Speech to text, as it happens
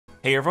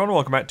Hey everyone,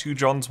 welcome back to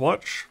John's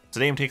Watch.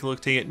 Today I'm taking a look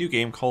at a new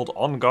game called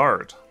En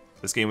Garde.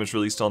 This game was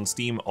released on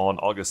Steam on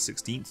August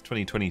 16th,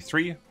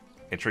 2023.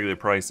 Its regular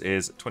price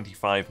is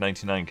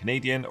 $25.99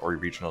 Canadian, or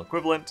regional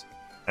equivalent,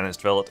 and it's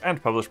developed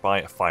and published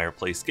by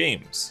Fireplace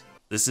Games.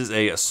 This is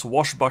a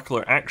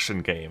swashbuckler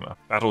action game.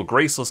 Battle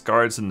graceless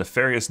guards and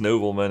nefarious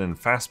noblemen in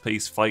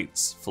fast-paced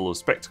fights full of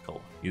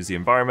spectacle. Use the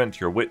environment,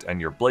 your wit,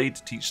 and your blade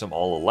to teach them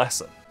all a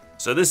lesson.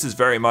 So this is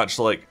very much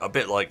like a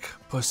bit like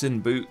Puss in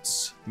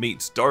Boots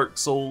meets Dark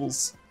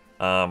Souls.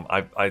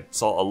 I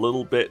saw a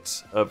little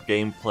bit of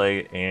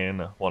gameplay in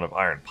one of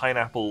Iron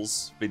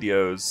Pineapple's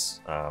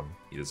videos.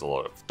 He does a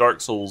lot of Dark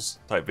Souls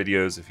type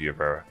videos if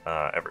you've ever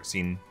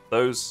seen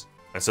those.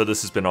 And so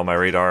this has been on my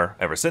radar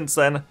ever since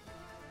then.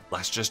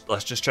 Let's just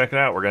check it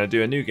out. We're gonna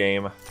do a new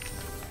game. You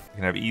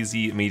can have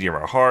easy, medium,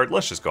 or hard.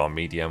 Let's just go on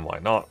medium. Why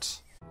not?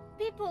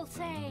 People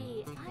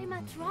say I'm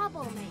a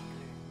troublemaker,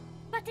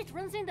 but it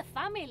runs in the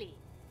family.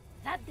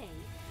 That day,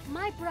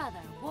 my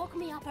brother woke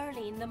me up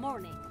early in the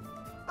morning.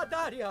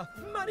 Adalia,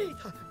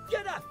 Marita,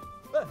 get up!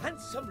 A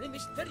handsomely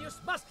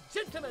mysterious masked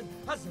gentleman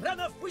has run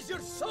off with your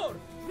sword!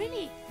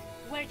 Really?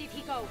 Where did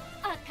he go?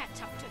 I'll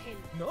catch up to him.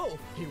 No,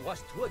 he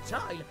was too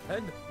agile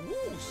and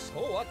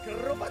so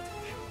acrobatic.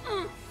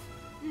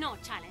 No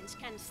challenge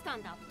can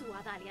stand up to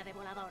Adalia de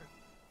Volador.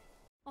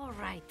 All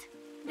right,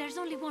 there's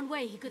only one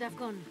way he could have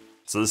gone.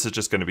 So this is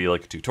just going to be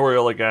like a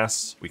tutorial, I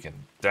guess. We can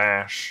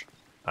dash.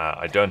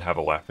 I don't have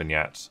a weapon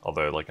yet,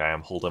 although like I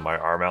am holding my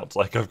arm out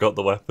like I've got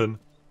the weapon.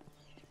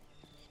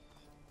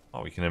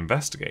 Oh, we can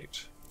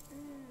investigate.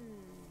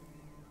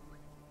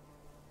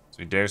 So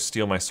he dares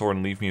steal my sword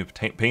and leave me with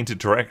painted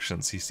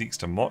directions. He seeks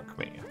to mock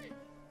me.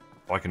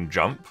 Oh, I can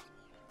jump.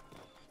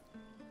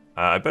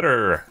 I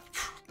better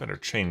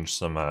change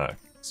some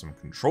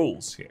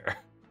controls here.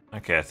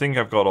 Okay, I think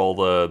I've got all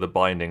the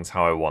bindings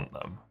how I want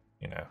them.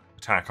 You know,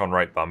 attack on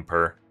right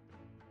bumper.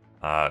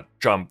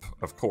 Jump,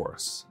 of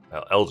course.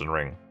 Elden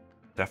Ring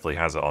definitely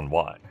has it on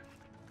Y.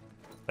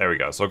 There we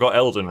go. So I've got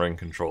Elden Ring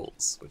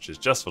controls, which is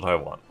just what I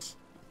want.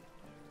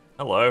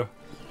 Hello.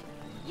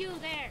 You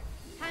there!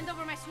 Hand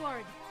over my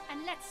sword,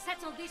 and let's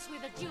settle this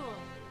with a duel.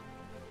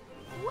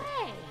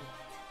 Wait!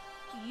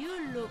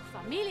 You look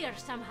familiar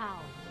somehow.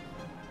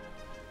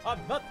 I'm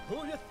not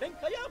who you think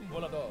I am,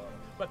 Volador,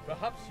 but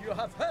perhaps you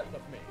have heard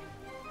of me.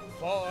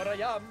 For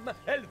I am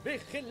El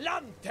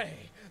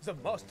Vigilante, the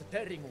most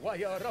daring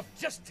warrior of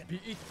justice. Be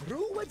it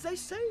true what they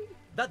say,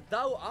 that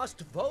thou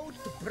hast vowed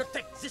to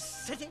protect this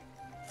city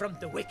from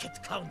the wicked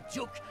Count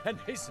Duke and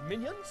his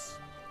minions?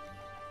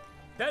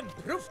 Then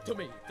prove to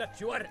me that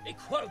you are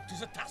equal to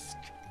the task.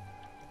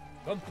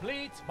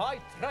 Complete my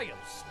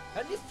trials,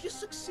 and if you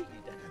succeed,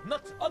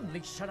 not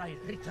only shall I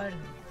return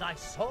thy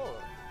soul,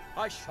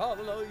 I shall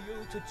allow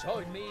you to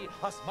join me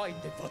as my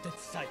devoted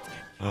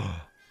sidekick.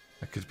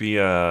 That could be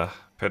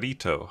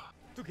Perito.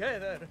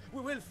 Together,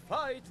 we will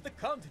fight the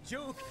Count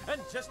Duke, and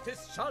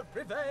justice shall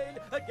prevail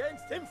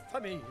against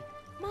infamy.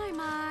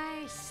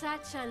 My,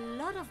 such a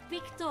lot of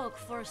big talk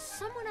for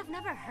someone I've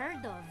never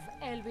heard of,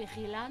 El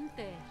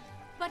Vigilante.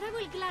 But I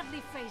will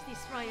gladly face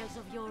these trials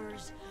of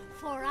yours,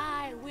 for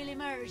I will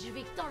emerge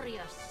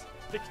victorious.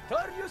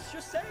 Victorious,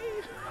 you say?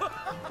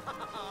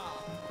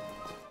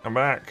 Come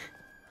back.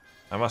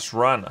 I must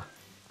run. I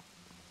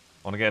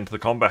want to get into the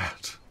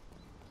combat.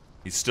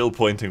 He's still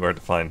pointing where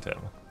to find him.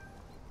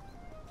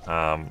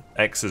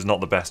 X is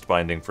not the best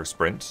binding for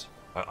sprint.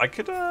 I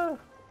could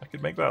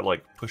make that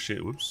like push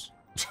it. Whoops.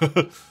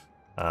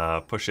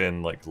 Push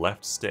in like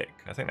left stick.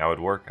 I think that would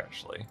work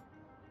actually.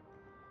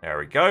 There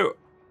we go.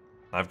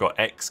 I've got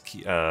X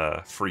key,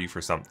 free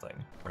for something.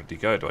 Where did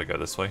he go? Do I go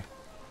this way?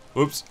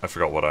 Whoops! I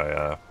forgot what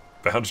I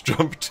bound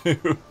jump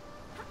to.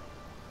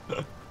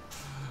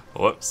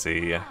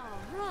 Whoopsie.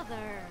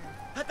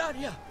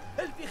 Adalia,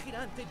 El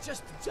Vigilante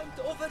just jumped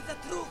over the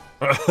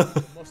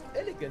roof. Most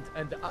elegant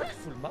and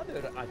artful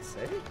manner, I'd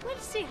say. We'll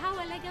see how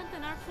elegant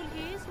and artful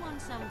he is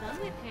once I'm done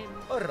with him.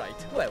 All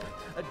right, well,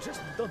 just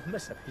don't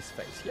mess up his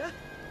face, yeah?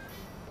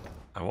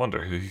 I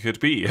wonder who he could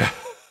be.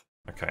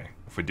 Okay,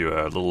 if we do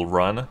a little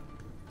run.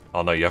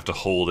 Oh no, you have to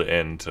hold it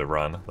in to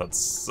run.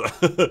 That's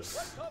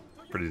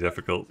pretty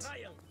difficult.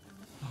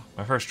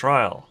 My first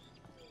trial.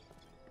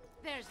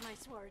 There's my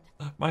sword.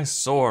 My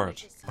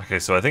sword. Okay,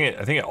 so I think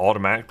it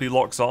automatically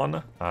locks on.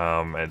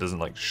 It doesn't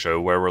like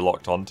show where we're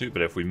locked onto,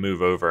 but if we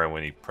move over and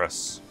when you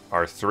press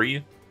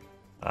R3,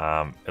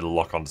 it'll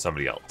lock onto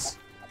somebody else.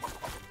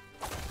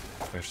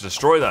 We have to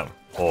destroy them.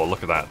 Oh,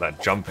 look at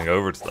that jumping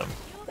over to them.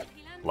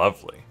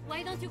 Lovely.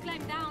 Why don't you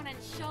climb down and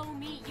show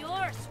me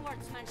your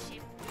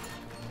swordsmanship?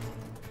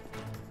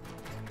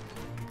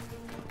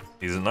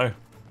 He doesn't know.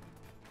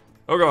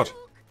 Oh god.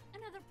 Look,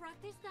 another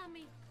practice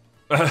dummy.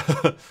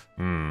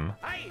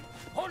 Hey,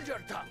 hold your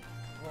tongue,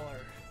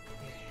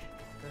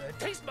 or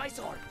taste my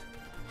sword.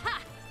 Ha!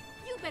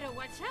 You better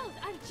watch out.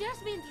 I've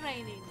just been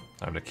training.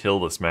 Time to kill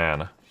this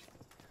man.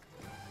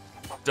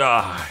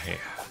 Die.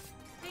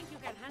 Think you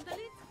can handle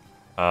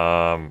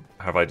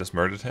it? Have I just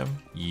murdered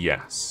him?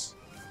 Yes.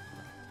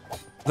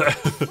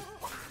 Adios.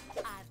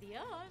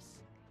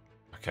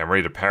 Okay, I'm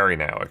ready to parry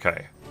now.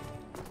 Okay.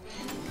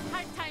 Hi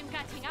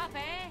up,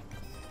 eh?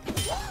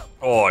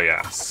 Oh,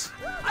 yes.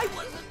 I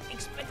wasn't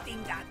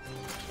expecting that.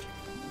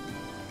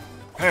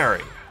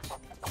 Parry.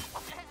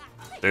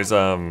 There's,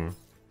 I'll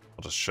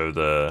just show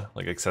the,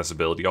 like,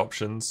 accessibility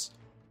options.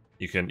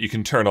 You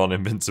can turn on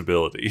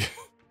invincibility.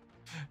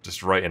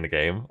 Just right in the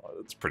game.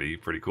 It's pretty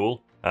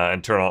cool.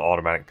 And turn on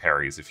automatic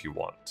parries if you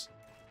want.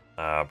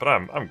 But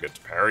I'm good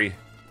to parry.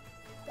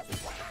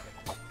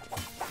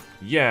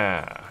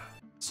 Yeah.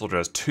 Soldier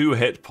has 2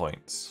 hit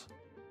points.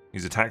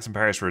 Use attacks and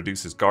parries to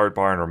reduce his guard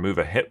bar and remove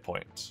a hit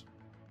point.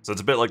 So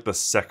it's a bit like the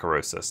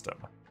Sekiro system,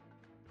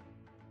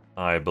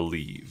 I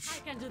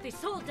believe. I can do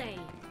this all day.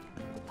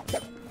 You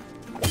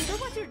know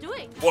what you're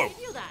doing? Whoa. I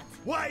feel that.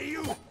 Why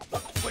you?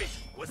 Wait,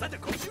 was that a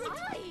compliment?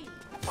 Aye.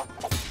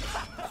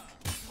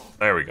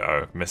 There we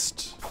go.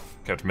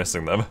 Kept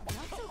missing them. Not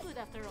so good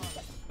after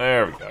all.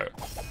 There we go.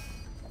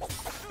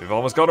 We've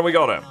almost got him, we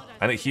got him.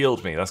 And it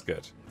healed me, that's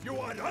good. You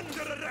are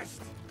under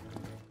arrest.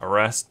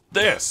 Arrest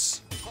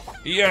this.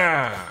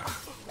 Yeah.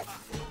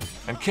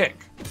 And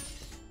kick.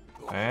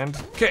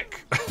 And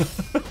kick.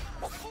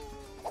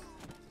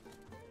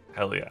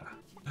 Hell yeah.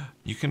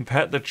 You can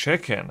pet the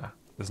chicken.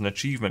 There's an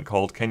achievement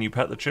called Can You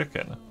Pet the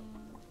Chicken?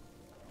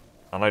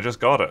 And I just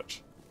got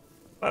it.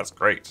 That's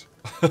great.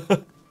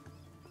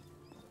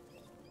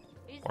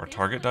 Or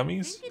target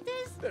dummies?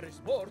 There is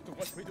more to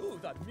what we do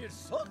than mere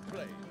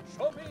swordplay.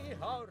 Show me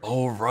how.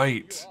 Oh,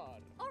 right.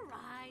 All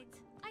right,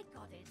 I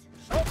got it.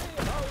 Show me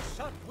how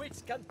sharp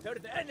wits can turn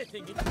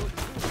anything into a true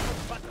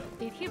butter.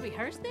 Did he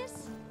rehearse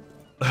this?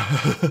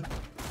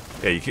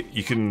 Yeah,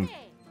 you can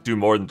do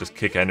more than just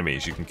kick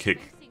enemies. You can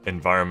kick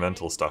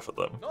environmental stuff at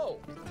them. No,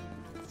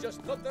 it's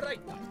just not the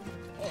right time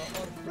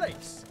or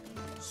place.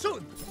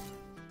 Soon.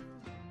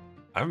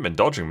 I haven't been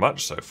dodging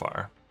much so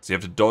far. So you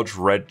have to dodge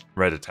red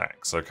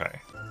attacks. Okay.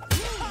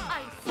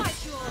 I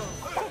fight you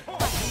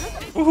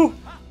all. Ooh.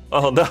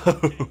 Oh no.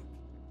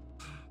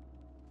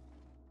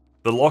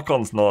 The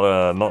lock-on's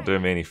not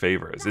doing me any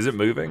favors. Is it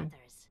moving?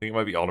 I think it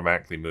might be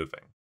automatically moving.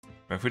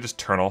 If we just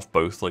turn off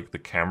both like the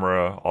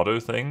camera auto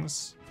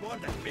things. More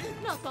than me?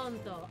 No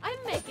tonto. I'm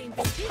making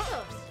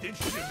poquitos. Did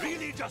she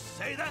really just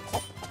say that?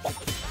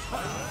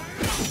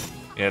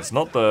 Yeah, it's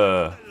not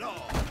the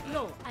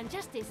Law and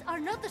justice are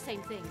not the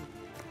same thing.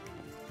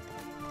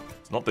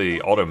 it's not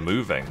the auto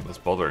moving that's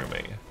bothering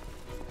me.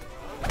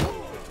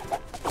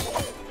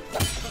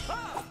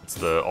 It's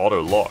the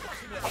auto lock.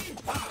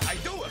 I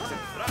do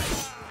accept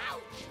right.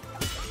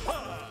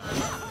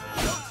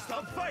 Don't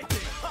stop fighting.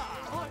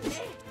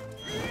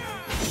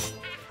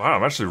 Wow,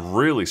 I'm actually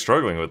really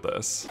struggling with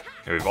this.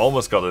 Okay, we've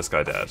almost got this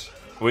guy dead.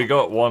 We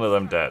got one of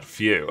them dead.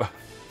 Phew.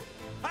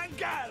 En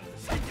Garde,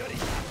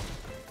 señorita.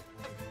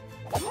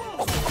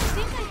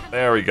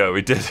 There we go,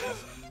 we did.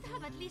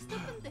 Have at least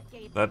opened the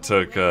gate. That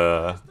took,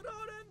 that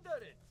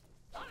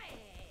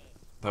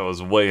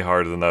was way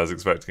harder than I was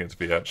expecting it to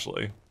be,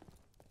 actually.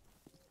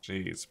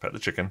 Jeez, pet the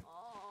chicken.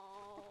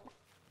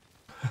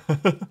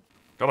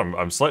 God,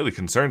 I'm slightly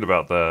concerned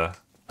about the...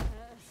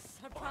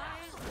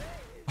 Surprise.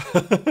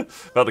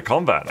 about the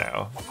combat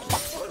now.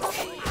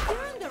 You're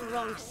on the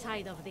wrong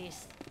side of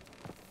this.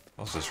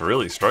 I was just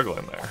really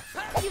struggling there.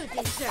 You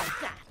deserve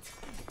that.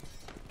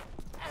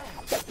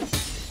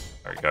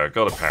 There we go,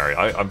 got a parry.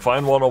 I'm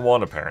fine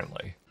one-on-one,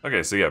 apparently.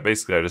 Okay, so yeah,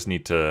 basically I just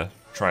need to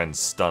try and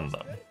stun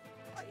them.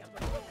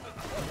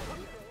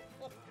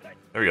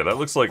 There we go, that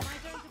looks like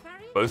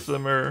both of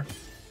them are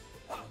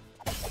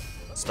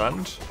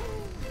stunned.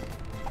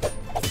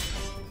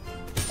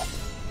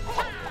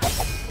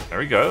 There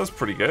we go, that's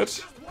pretty good.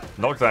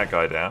 Knock that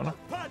guy down.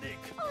 Panic.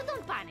 Oh,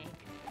 don't panic.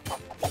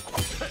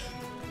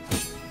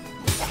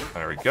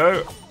 There we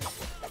go.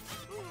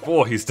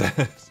 Oh, he's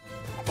dead.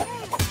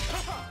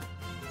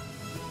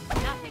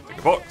 Nothing Take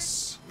a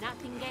box.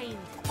 Nothing gained.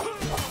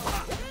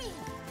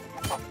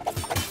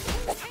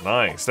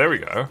 Nice, there we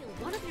go.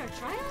 One of your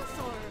trials,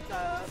 or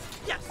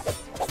Yes.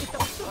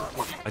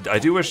 I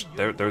do wish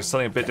there was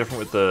something a bit different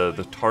with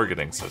the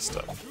targeting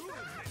system.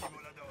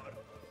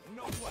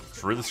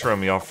 It's really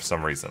throwing me off for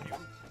some reason.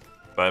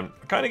 But I'm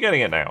kind of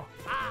getting it now.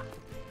 I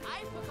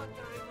forgot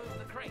to remove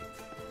the crate.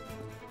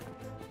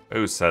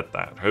 Who said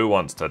that? Who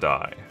wants to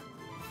die?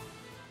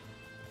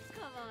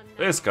 come on. Now.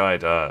 This guy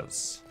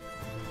does.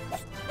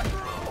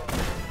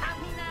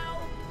 Happy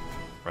now?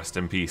 Rest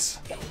in peace.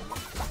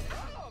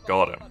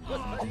 Got him.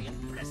 Was very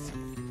impressive.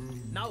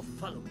 Now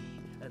follow me,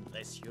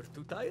 unless you're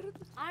too tired.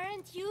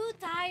 Aren't you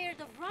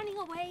tired of running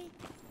away?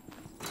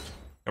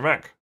 Come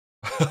back.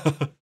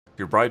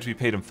 Your bride to be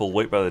paid in full,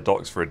 wait by the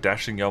docks for a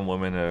dashing young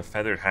woman in a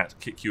feathered hat to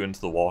kick you into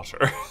the water.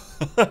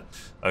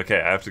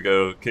 Okay, I have to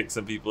go kick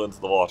some people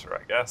into the water,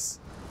 I guess.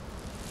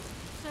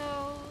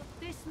 So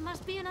this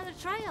must be another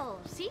trial.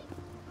 See?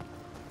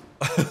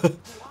 Go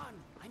on.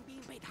 I'm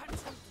being made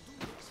handsome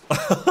to do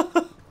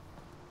this.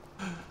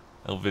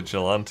 El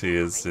Vigilante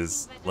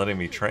is letting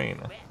me train.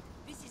 Well,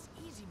 this is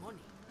easy money.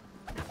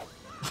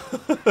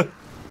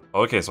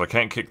 Okay, so I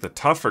can't kick the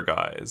tougher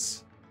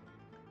guys,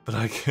 but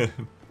I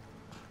can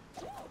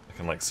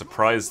like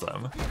surprise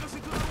them. Goes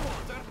into the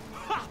water.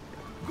 Ha!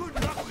 Good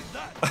luck with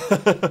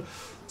that.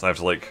 So I have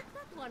to like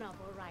That one up,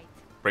 all right.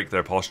 break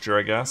their posture,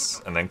 I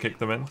guess, and then kick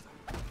them in.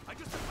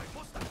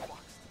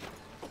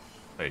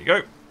 There you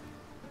go.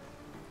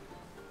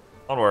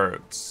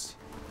 Onwards.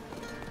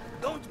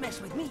 Don't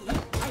mess with me.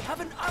 I have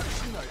an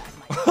arsenal at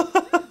my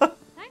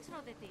Thanks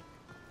for the tip.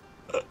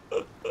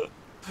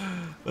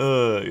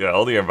 Yeah,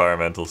 all the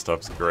environmental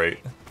stuff's great.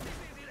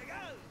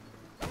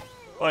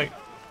 Like,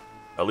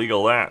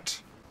 illegal that.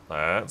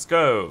 Let's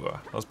go.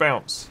 Let's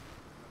bounce.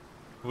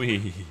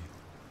 Wee.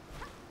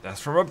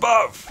 That's from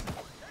above.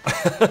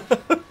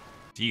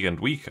 Fatigue and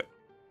weaken.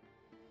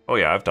 Oh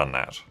yeah, I've done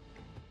that.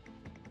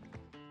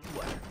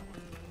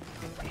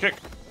 Kick.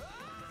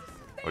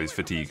 Oh, he's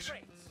fatigued.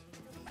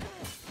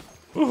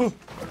 Woohoo.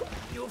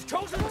 You've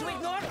chosen to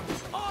ignore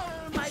all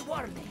my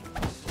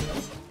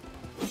warnings.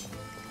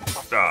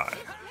 Die.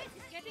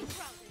 It's getting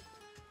crowded.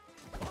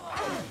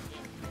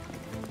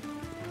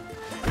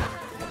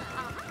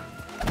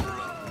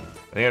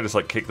 I think I just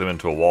like kick them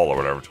into a wall or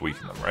whatever to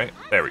weaken them, right?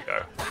 There we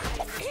go.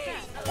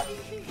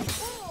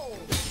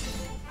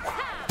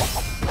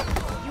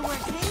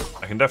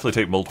 I can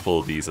definitely take multiple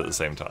of these at the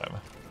same time.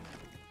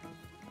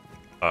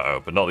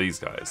 Uh-oh, but not these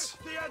guys.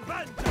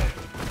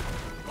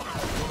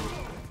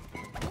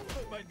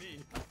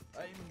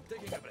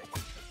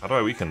 How do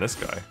I weaken this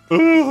guy?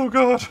 Oh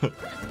god!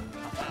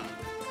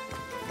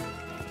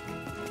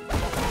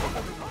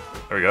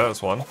 There we go,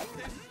 that's one.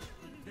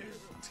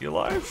 Is he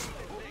alive?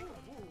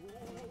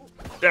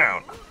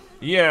 Down!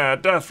 Yeah,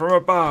 death from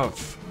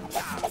above!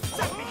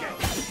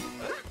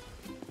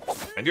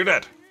 And you're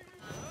dead!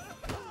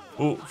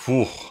 Ooh,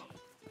 phew.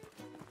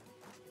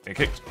 Get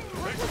kicked.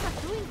 What was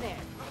that doing there?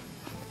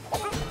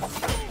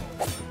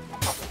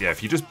 Yeah,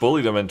 if you just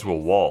bully them into a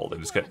wall, they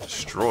just get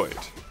destroyed.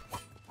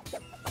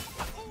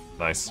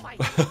 Nice.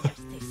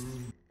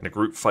 In a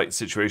group fight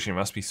situation, you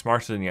must be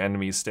smarter than your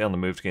enemies, stay on the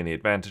move to gain the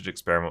advantage,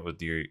 experiment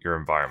with your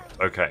environment.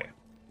 Okay,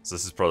 so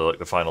this is probably like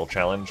the final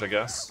challenge, I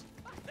guess.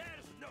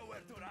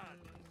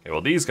 Okay,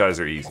 well these guys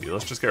are easy.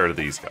 Let's just get rid of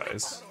these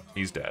guys.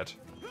 He's dead.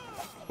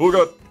 Oh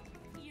god!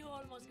 You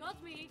almost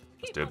got me.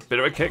 Let's do a bit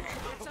of a kick.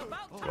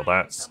 Well,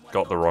 that's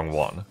got the wrong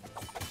one.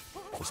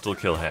 We'll still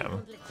kill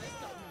him.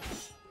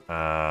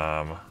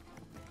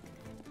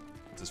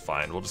 This is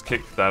fine. We'll just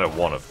kick that at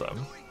one of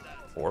them.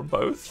 Or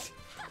both.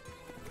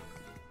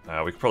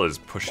 We could probably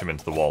just push him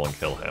into the wall and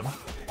kill him.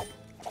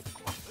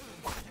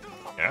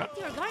 Yeah.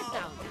 Your guard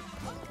down.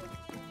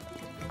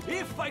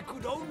 If I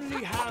could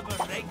only have a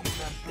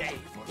regular day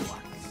for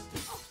once.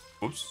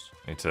 Oops.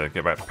 Need to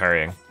get back to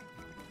parrying.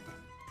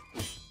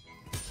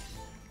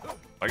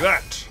 Like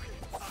that.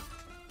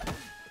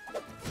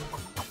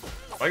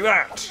 Like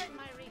that. Send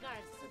my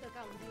regards to the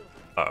Count.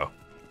 Uh-oh.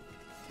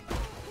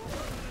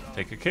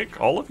 Take a kick,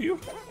 all of you?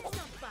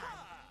 Not bad.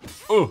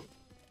 Oh!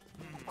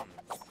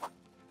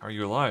 How are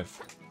you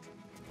alive?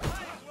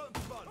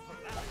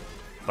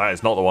 That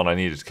is not the one I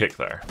needed to kick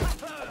there.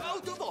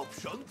 Out of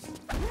options.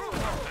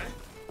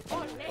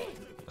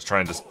 Let's try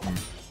and just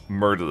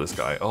murder this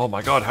guy. Oh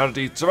my god, how did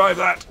he survive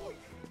that?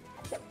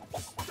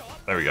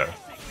 There we go.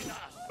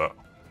 Oh.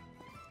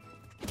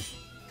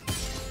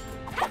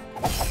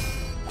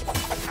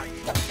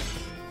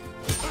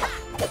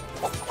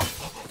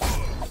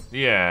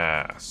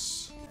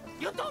 Yes.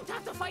 You don't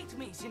have to fight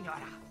me, Senora.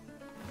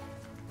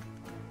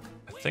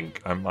 I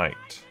think I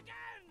might.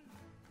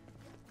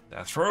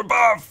 That's from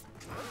above!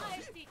 I'll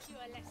teach you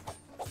a lesson.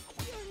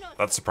 You're not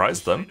That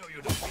surprised them.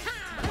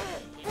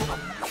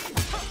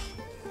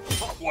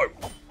 Whoa.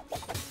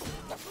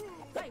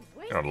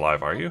 You're not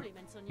alive, are you?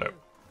 compliments on No.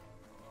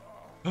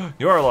 you.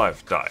 You are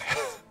alive. Die.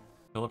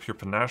 Fill up your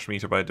Panache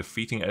Meter by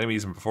defeating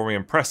enemies and performing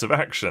impressive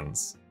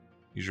actions.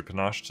 Use your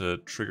Panache to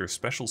trigger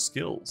special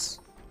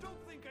skills. Don't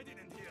think I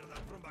didn't hear that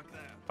from back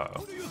there. Uh-oh.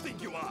 Who do you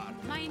think you are?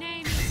 My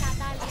name is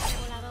Adalia de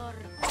Volador.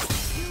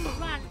 You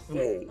run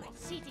through my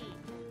city.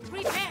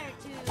 Prepare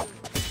to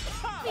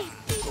be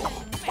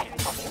beaten very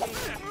soon.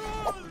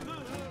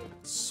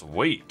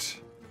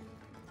 Sweet.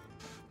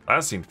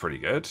 That seemed pretty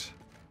good.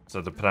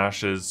 So the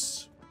Panache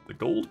is the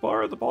gold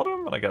bar at the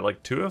bottom, and I get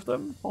like 2 of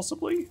them,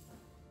 possibly?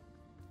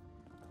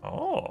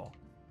 Oh,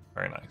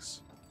 very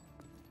nice.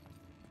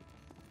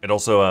 It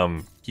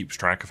also keeps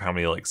track of how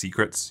many like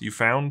secrets you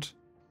found.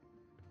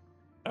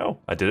 Oh,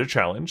 I did a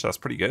challenge, that's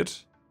pretty good.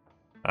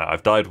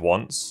 I've died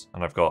once,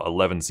 and I've got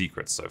 11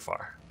 secrets so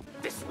far.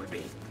 This will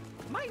be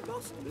my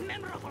most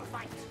memorable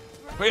fight.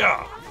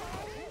 Yeah.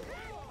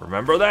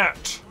 Remember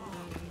that.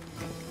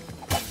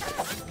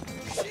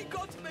 She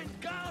got En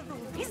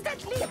Garde. Is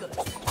that legal?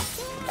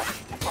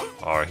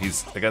 Oh,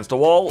 he's against a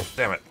wall.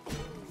 Damn it.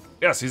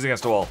 Yes, he's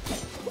against a wall.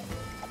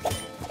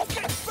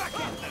 Get back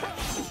in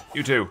there.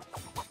 You two.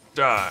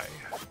 Die.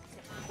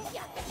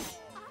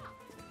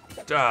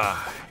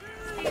 Die.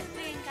 You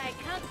think I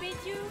can't beat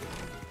you?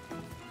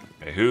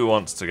 Okay, who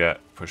wants to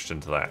get pushed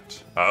into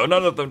that? Oh,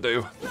 none of them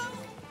do.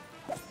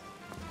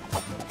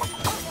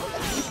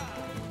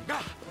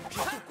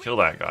 Kill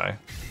that guy.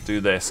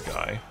 Do this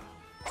guy.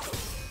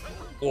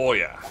 Oh,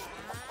 yeah.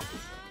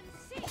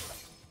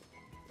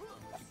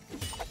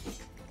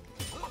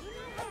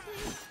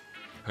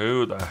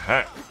 Who the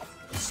heck?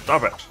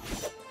 Stop it.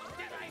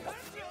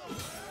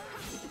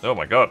 Oh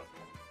my god.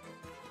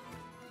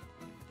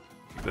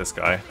 This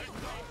guy.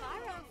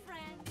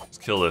 Let's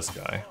kill this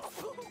guy.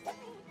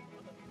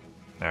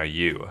 Now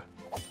you.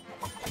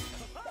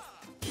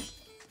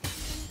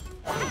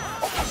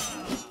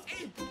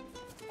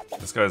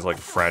 This guy's like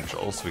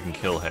fragile, so we can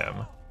kill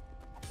him.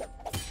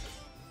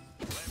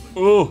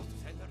 Ooh!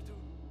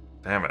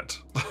 Damn it.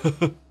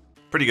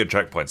 Pretty good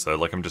checkpoints though,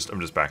 like I'm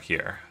just back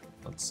here.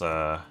 Let's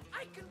It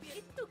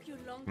took you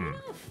long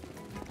enough.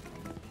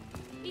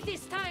 It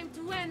is time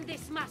to end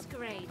this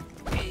masquerade.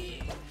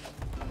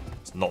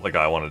 It's not the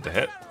guy I wanted to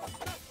hit.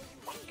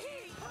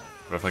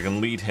 But if I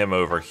can lead him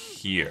over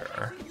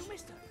here.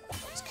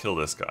 Let's kill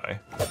this guy.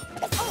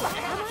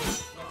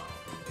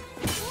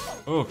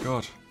 Oh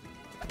god.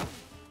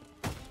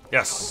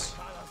 Yes!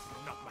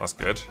 That's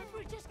good.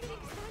 We're just getting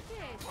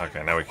started.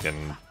 Okay, now we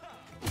can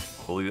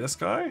bully this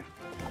guy?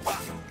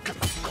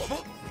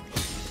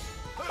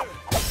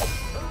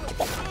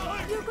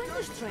 You're going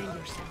to strain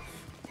yourself.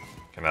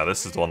 Okay, now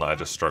this is the one that I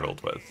just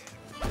struggled with.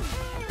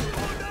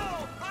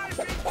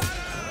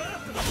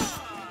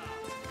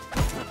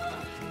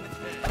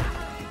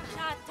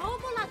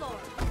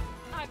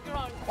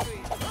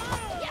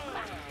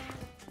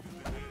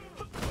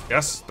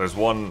 Yes, there's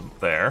one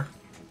there.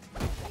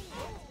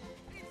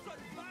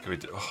 Can we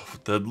do,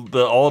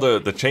 oh,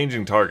 the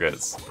changing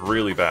targets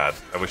really bad.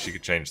 I wish you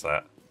could change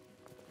that.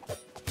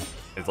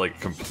 It like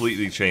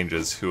completely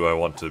changes who I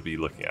want to be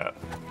looking at.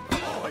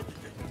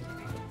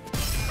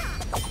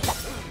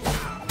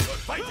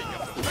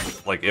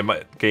 Like in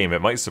my game,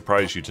 it might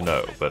surprise you to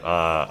know, but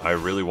I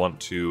really want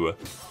to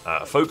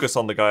focus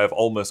on the guy I've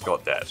almost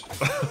got dead.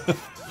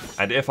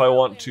 And if I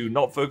want to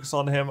not focus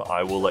on him,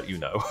 I will let you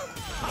know.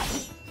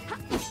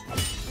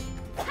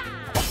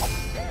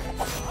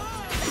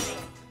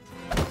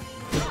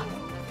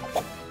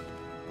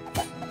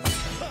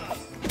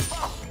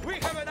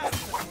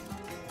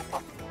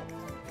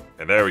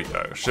 And there we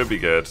go. Should be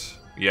good.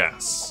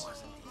 Yes.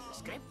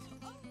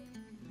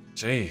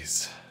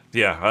 Jeez.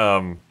 Yeah,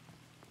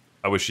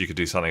 I wish you could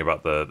do something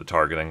about the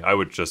targeting. I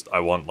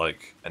want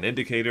like an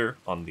indicator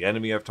on the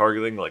enemy I'm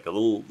targeting, like a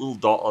little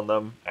dot on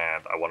them,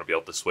 and I want to be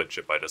able to switch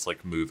it by just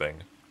like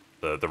moving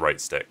the right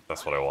stick.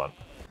 That's what I want.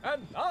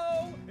 And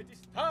now it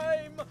is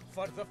time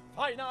for the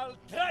final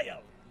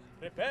trial.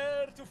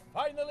 Prepare to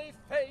finally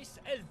face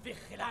El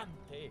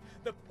Vigilante,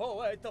 the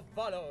poet of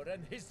valor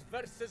and his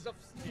verses of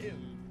skill.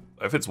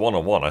 If it's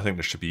one-on-one, I think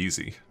this should be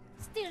easy.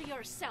 Steel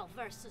yourself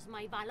versus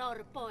my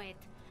valor poet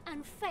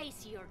and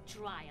face your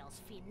trials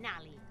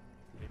finale.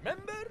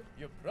 Remember,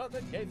 your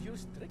brother gave you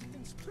strict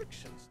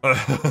instructions.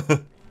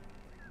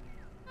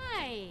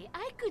 Hey,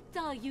 I could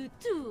tell you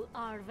two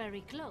are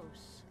very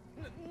close.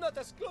 Not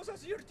as close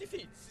as your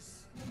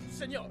defeats,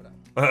 Senora.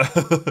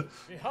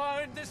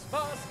 Behind this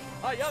mask,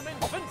 I am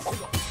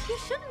invincible. You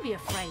shouldn't be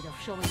afraid of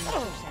showing your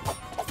true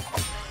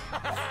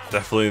self.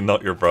 Definitely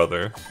not your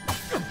brother.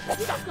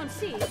 Just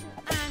concede,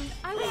 and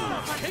I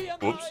will He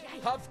and Whoops.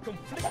 I have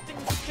conflicting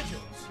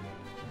schedules.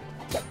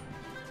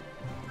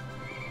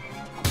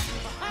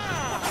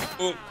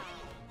 Oh.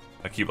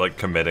 I keep like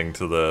committing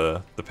to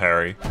the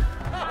parry.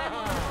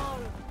 Now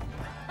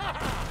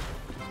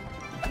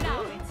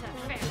it's a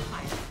fair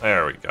fight.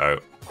 There we go.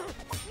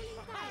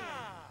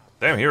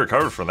 Damn, he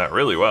recovered from that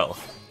really well.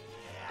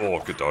 Oh,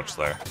 good dodge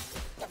there.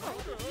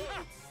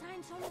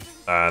 Signs all over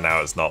the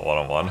Now it's not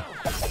one-on-one.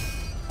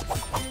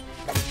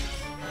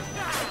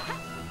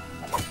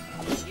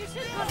 You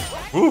should come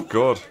back. Oh,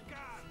 God.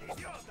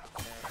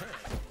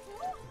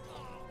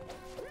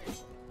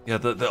 Yeah,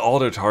 the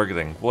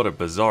auto-targeting, what a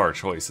bizarre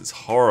choice. It's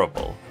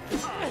horrible.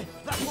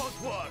 That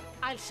won't work.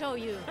 I'll show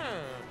you.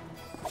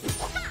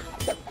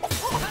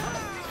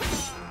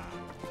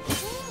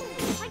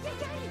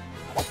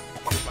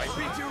 If I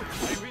beat you,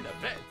 I win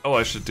a bet. Oh,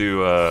 I should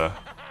do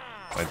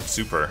my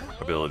super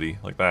ability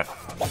like that.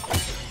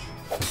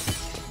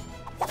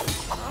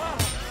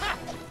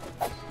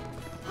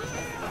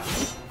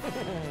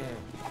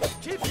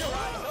 Keep your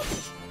eyes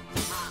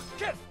open.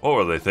 Careful. What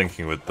were they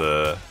thinking with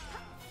the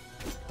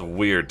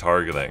weird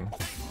targeting?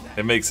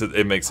 It makes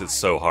it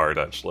so hard,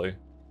 actually.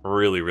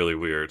 Really, really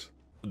weird.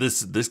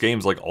 This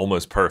game's like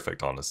almost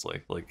perfect,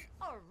 honestly. Like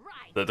All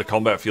right. the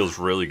combat feels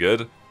really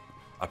good,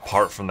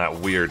 apart from that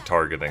weird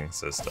targeting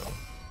system.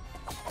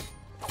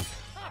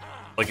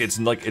 Like it's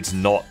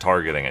not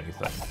targeting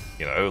anything,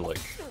 you know? Like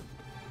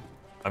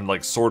I'm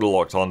like sort of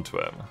locked onto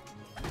him,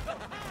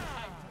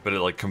 but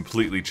it like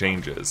completely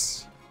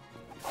changes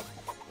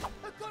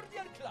A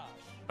cordial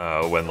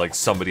clash. when like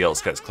somebody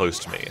else gets close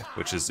to me,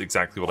 which is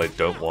exactly what I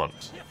don't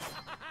want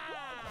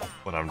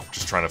when I'm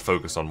just trying to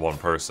focus on one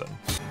person.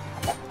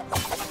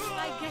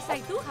 I guess I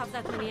do have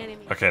that many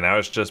enemies. Okay, now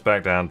it's just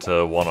back down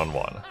to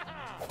one-on-one,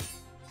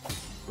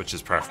 which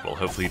is preferable.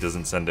 Hopefully he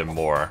doesn't send him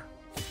more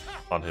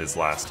on his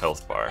last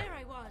health bar. There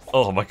I was.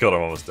 Oh my god,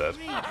 I'm almost dead.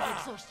 Great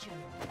exhaustion.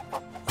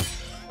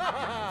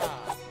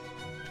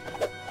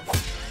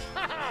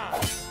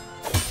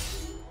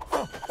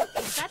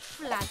 Is that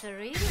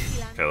flattery?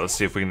 Okay, let's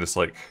see if we can just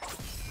like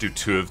do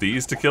 2 of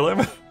these to kill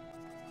him.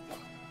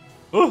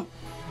 Oh!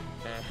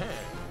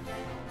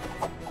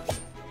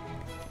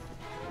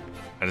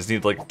 I just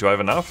need, like, do I have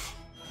enough?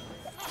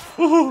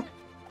 Woohoo!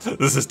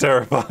 This is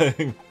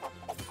terrifying.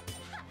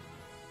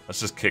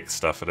 Let's just kick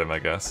stuff at him, I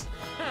guess.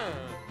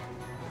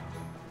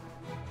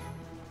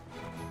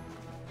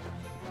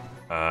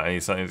 I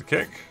need something to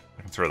kick.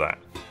 I can throw that.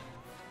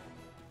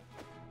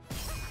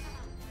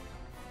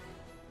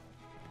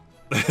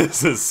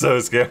 This is so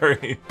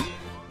scary.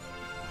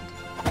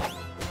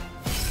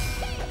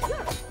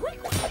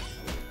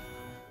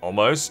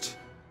 Almost.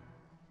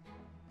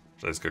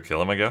 Should I just go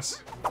kill him, I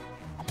guess?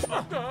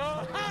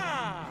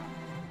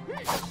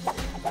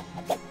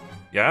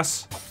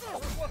 Yes?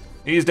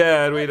 He's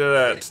dead, we did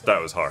it.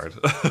 That was hard.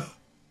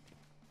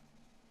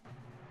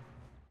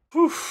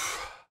 Whew.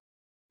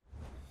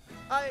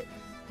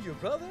 Your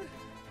brother,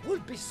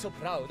 would be so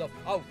proud of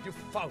how you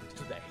fought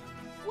today.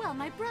 Well,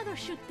 my brother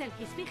should tell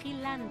his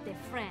vigilante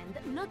friend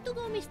not to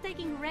go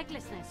mistaking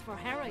recklessness for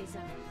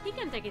heroism. He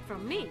can take it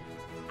from me.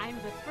 I'm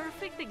the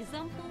perfect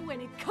example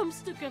when it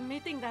comes to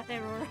committing that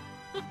error.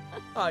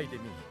 Ay de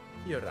me.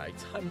 You're right.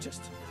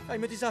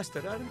 I'm a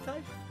disaster, aren't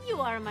I?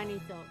 You are,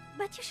 Manito,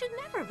 but you should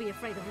never be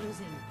afraid of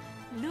losing.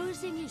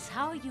 Losing is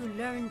how you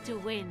learn to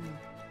win.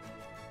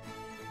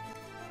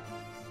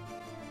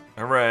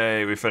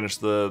 Hooray, we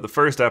finished the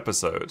first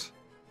episode.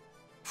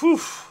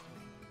 Whew.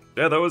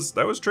 Yeah, that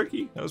was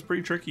tricky. That was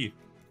pretty tricky.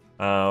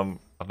 I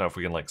don't know if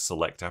we can like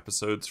select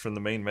episodes from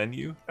the main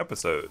menu.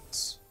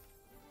 Episodes.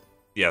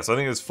 Yeah, so I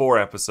think there's 4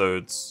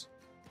 episodes.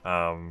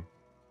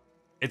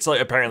 It's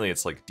like, apparently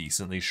it's like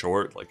decently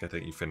short. Like I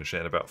think you finish it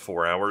in about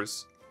 4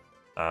 hours.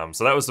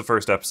 So that was the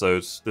first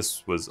episode.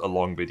 This was a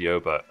long video,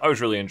 but I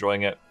was really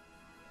enjoying it.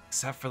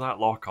 Except for that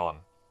lock-on.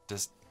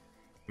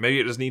 Maybe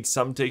it just needs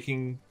some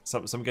getting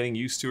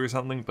used to or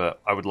something,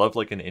 but I would love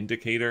like an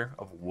indicator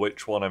of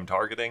which one I'm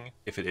targeting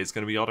if it is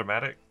going to be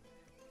automatic.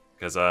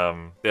 Because,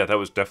 yeah, that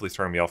was definitely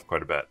throwing me off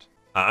quite a bit.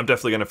 I'm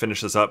definitely going to finish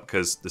this up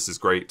because this is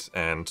great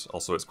and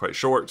also it's quite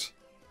short.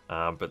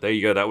 But there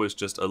you go, that was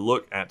just a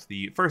look at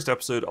the first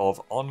episode of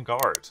En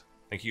Garde.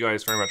 Thank you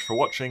guys very much for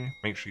watching.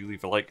 Make sure you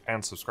leave a like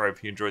and subscribe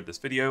if you enjoyed this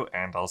video,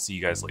 and I'll see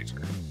you guys later.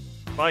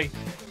 Bye!